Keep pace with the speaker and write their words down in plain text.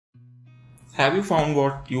Have you found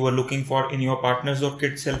what you were looking for in your partner's or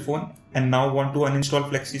kid's cell phone and now want to uninstall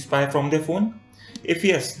FlexiSPY from their phone? If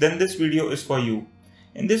yes, then this video is for you.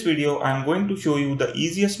 In this video, I am going to show you the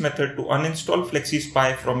easiest method to uninstall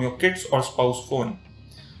FlexiSPY from your kid's or spouse phone.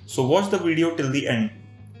 So watch the video till the end.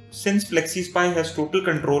 Since FlexiSPY has total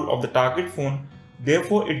control of the target phone,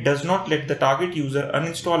 therefore it does not let the target user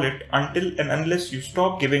uninstall it until and unless you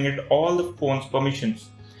stop giving it all the phone's permissions.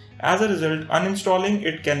 As a result, uninstalling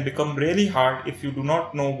it can become really hard if you do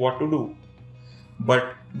not know what to do.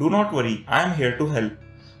 But do not worry, I am here to help.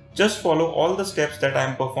 Just follow all the steps that I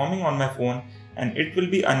am performing on my phone and it will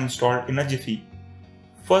be uninstalled in a jiffy.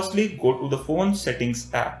 Firstly, go to the phone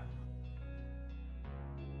settings app.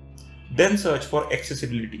 Then search for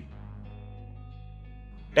accessibility.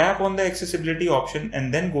 Tap on the accessibility option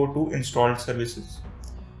and then go to installed services.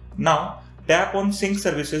 Now, tap on sync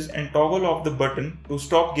services and toggle off the button to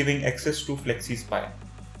stop giving access to FlexiSPY.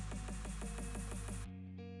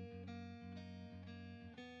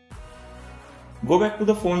 Go back to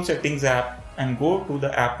the phone settings app and go to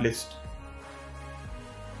the app list.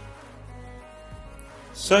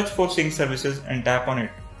 Search for sync services and tap on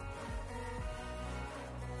it.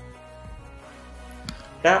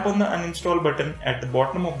 Tap on the uninstall button at the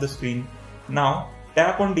bottom of the screen. Now,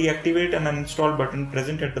 tap on deactivate and uninstall button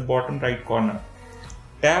present at the bottom right corner.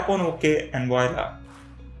 Tap on OK and voila!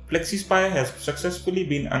 FlexiSPY has successfully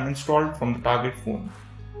been uninstalled from the target phone.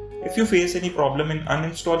 If you face any problem in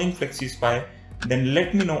uninstalling FlexiSPY, then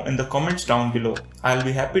let me know in the comments down below. I'll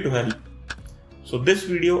be happy to help. So this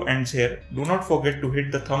video ends here. Do not forget to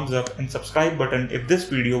hit the thumbs up and subscribe button if this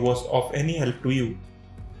video was of any help to you.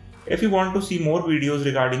 If you want to see more videos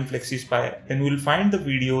regarding FlexiSPY, then you will find the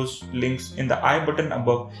videos links in the I button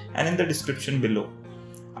above and in the description below.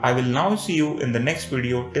 I will now see you in the next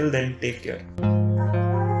video. Till then, take care.